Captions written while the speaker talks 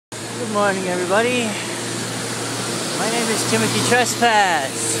Good morning, everybody. My name is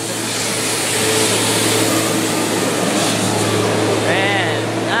Timothytrespas, and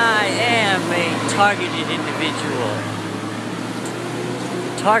I am a targeted individual.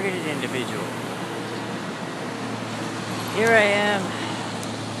 Here I am,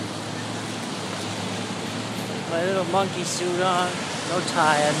 my little monkey suit on, no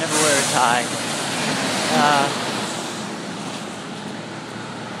tie. I never wear a tie.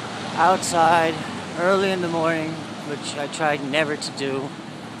 Outside early in the morning, which I tried never to do,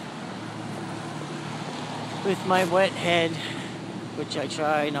 with my wet head, which I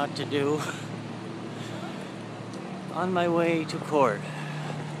try not to do, on my way to court,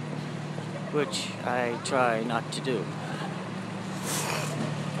 which I try not to do.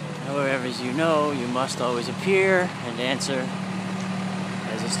 However, as you know, you must always appear and answer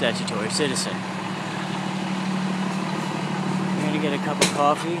as a statutory citizen. I'm going to get a cup of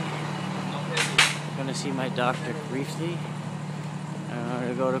coffee. I'm going to see my doctor briefly. I'm going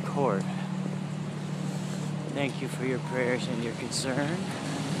to go to court. Thank you for your prayers and your concern.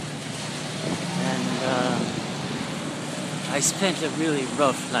 And I spent a really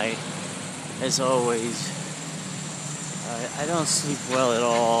rough night, as always. I don't sleep well at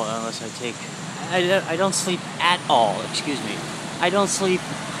all unless I take... I don't sleep at all, excuse me. I don't sleep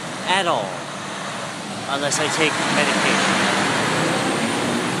at all unless I take medication.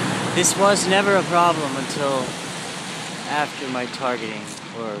 This was never a problem until after my targeting,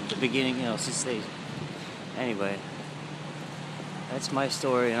 or the beginning, since they... Anyway, that's my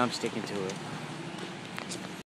story and I'm sticking to it.